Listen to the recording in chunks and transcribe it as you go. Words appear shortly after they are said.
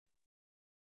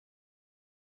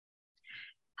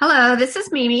Hello, this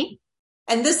is Mimi.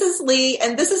 And this is Lee,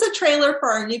 and this is a trailer for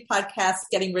our new podcast,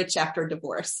 Getting Rich After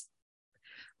Divorce.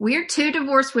 We're two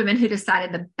divorced women who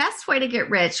decided the best way to get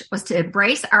rich was to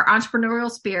embrace our entrepreneurial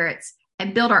spirits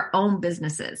and build our own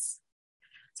businesses.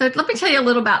 So let me tell you a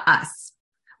little about us.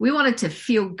 We wanted to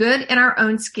feel good in our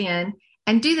own skin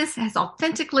and do this as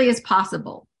authentically as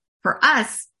possible. For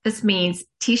us, this means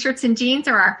t-shirts and jeans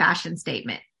are our fashion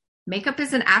statement. Makeup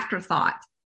is an afterthought.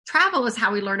 Travel is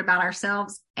how we learn about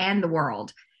ourselves and the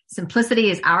world. Simplicity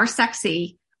is our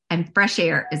sexy, and fresh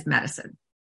air is medicine.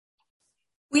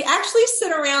 We actually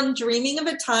sit around dreaming of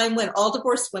a time when all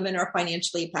divorced women are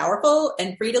financially powerful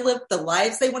and free to live the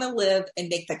lives they want to live and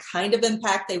make the kind of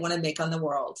impact they want to make on the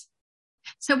world.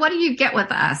 So what do you get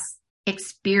with us?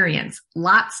 Experience,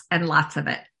 lots and lots of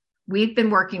it. We've been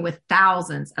working with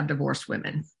thousands of divorced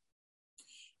women.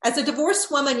 As a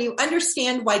divorced woman, you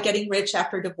understand why getting rich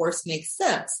after divorce makes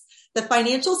sense. The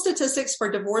financial statistics for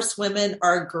divorced women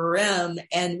are grim,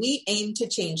 and we aim to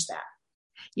change that.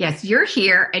 Yes, you're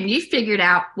here and you figured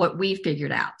out what we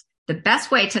figured out. The best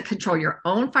way to control your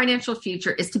own financial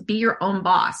future is to be your own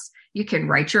boss. You can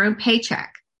write your own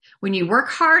paycheck. When you work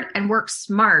hard and work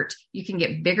smart, you can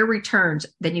get bigger returns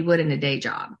than you would in a day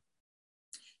job.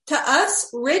 To us,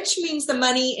 rich means the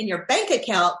money in your bank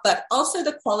account, but also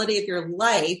the quality of your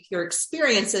life, your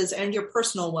experiences, and your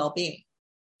personal well-being.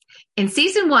 In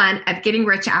season 1 of Getting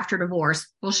Rich After Divorce,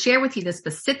 we'll share with you the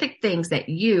specific things that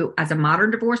you, as a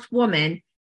modern divorced woman,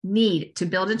 need to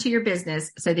build into your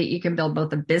business so that you can build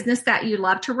both a business that you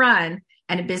love to run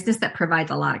and a business that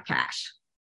provides a lot of cash.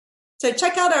 So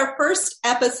check out our first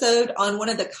episode on one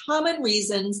of the common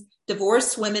reasons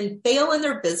divorced women fail in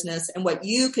their business and what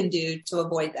you can do to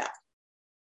avoid that.